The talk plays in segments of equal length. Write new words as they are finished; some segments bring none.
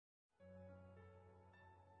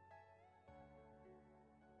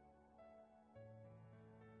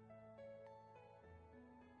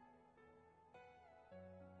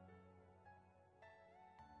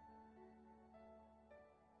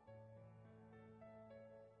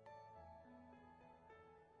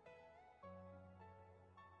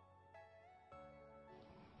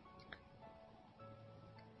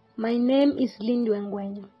My name is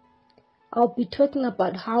Ngwenya. I'll be talking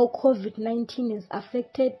about how COVID-19 has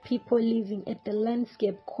affected people living at the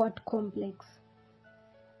Landscape Court complex.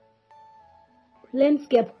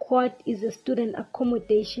 Landscape Court is a student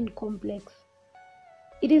accommodation complex.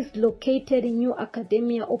 It is located in New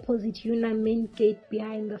Academia opposite Una main gate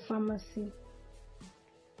behind the pharmacy.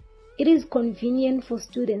 It is convenient for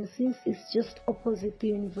students since it's just opposite the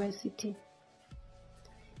university.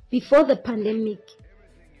 Before the pandemic,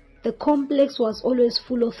 the complex was always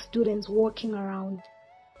full of students walking around.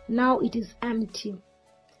 Now it is empty.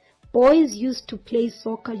 Boys used to play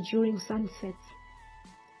soccer during sunsets.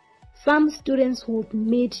 Some students would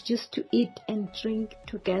meet just to eat and drink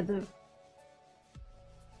together.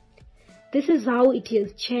 This is how it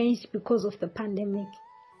has changed because of the pandemic.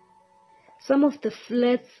 Some of the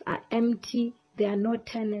flats are empty, there are no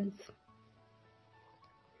tenants.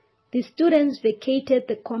 The students vacated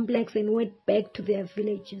the complex and went back to their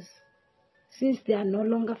villages, since there are no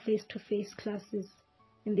longer face-to-face classes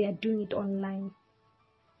and they are doing it online.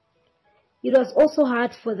 It was also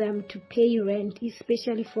hard for them to pay rent,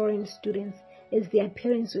 especially foreign students, as their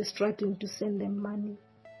parents were struggling to send them money.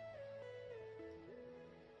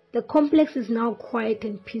 The complex is now quiet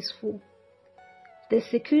and peaceful. The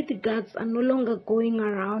security guards are no longer going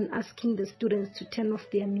around asking the students to turn off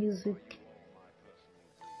their music.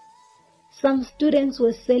 Some students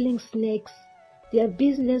were selling snacks. Their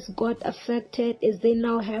business got affected as they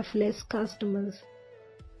now have less customers.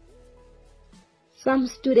 Some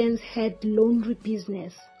students had laundry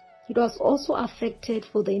business. It was also affected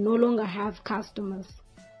for they no longer have customers.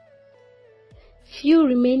 Few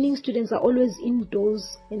remaining students are always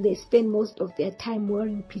indoors and they spend most of their time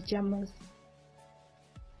wearing pajamas.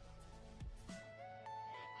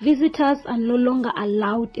 Visitors are no longer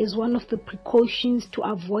allowed as one of the precautions to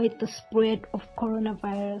avoid the spread of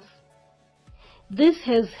coronavirus. This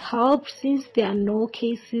has helped since there are no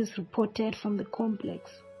cases reported from the complex.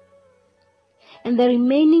 And the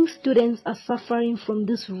remaining students are suffering from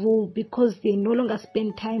this rule because they no longer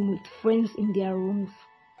spend time with friends in their rooms.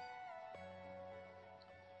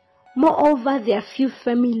 Moreover, there are few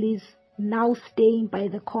families now staying by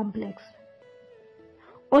the complex.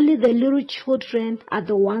 Only the little children are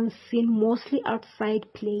the ones seen mostly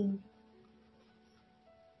outside playing.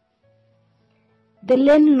 The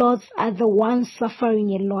landlords are the ones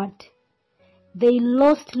suffering a lot. They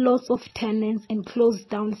lost lots of tenants and closed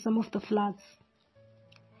down some of the flats.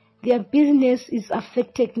 Their business is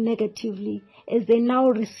affected negatively as they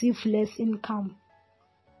now receive less income.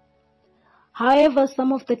 However,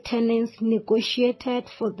 some of the tenants negotiated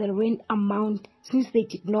for the rent amount since they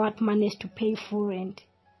did not manage to pay full rent.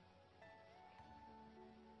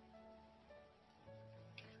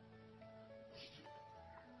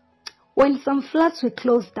 When some flats were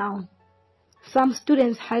closed down, some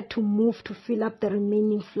students had to move to fill up the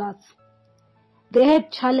remaining flats. They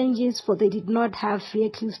had challenges for they did not have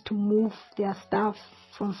vehicles to move their staff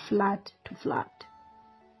from flat to flat.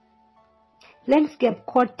 Landscape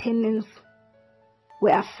Court tenants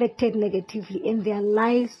were affected negatively and their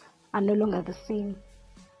lives are no longer the same.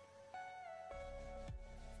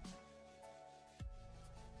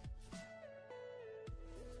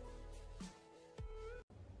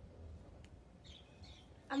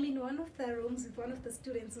 I'm in one of the rooms with one of the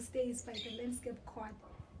students who stays by the Landscape Court.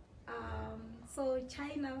 So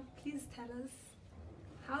China, please tell us,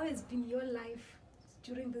 how has been your life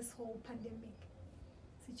during this whole pandemic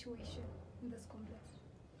situation in this complex?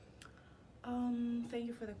 Thank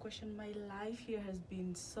you for the question. My life here has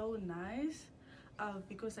been so nice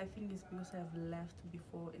because I think it's because I've left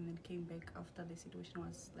before and then came back after the situation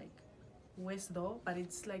was like worse though, but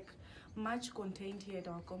it's like much contained here at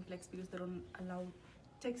our complex because they don't allow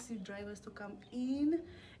taxi drivers to come in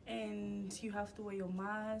and you have to wear your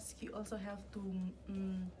mask. You also have to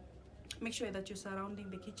make sure that your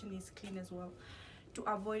surrounding, the kitchen is clean as well, to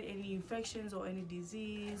avoid any infections or any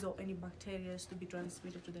disease or any bacteria to be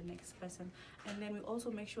transmitted to the next person. And then we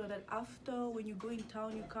also make sure that after, when you go in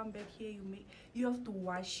town, you come back here, you have to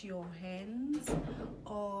wash your hands.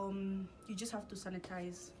 You just have to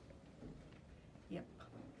sanitize. Yep.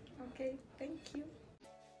 Okay, thank you.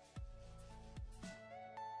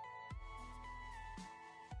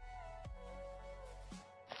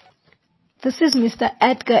 This is Mr.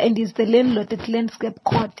 Edgar and is the landlord at Landscape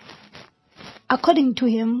Court. According to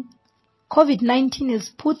him, COVID-19 has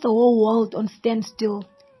put the whole world on standstill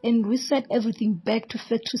and reset everything back to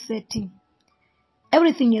factory setting.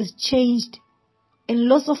 Everything has changed and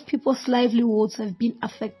lots of people's livelihoods have been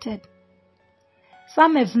affected.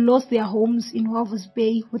 Some have lost their homes in Walvis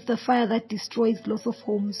Bay with the fire that destroys lots of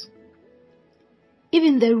homes.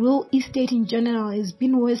 Even the real estate in general has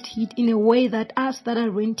been worst hit in a way that us that are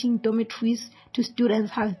renting dormitories to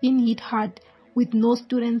students have been hit hard with no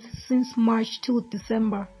students since March till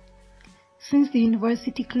December. Since the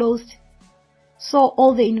university closed, so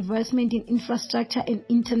all the investment in infrastructure and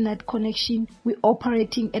internet connection we're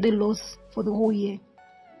operating at a loss for the whole year.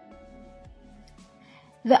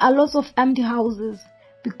 There are lots of empty houses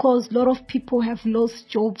because a lot of people have lost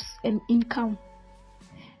jobs and income.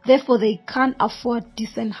 Therefore, they can't afford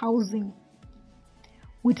decent housing,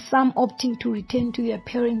 with some opting to return to their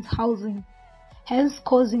parents' housing, hence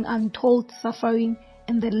causing untold suffering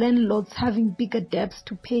and the landlords having bigger debts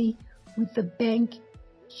to pay with the bank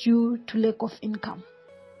due to lack of income.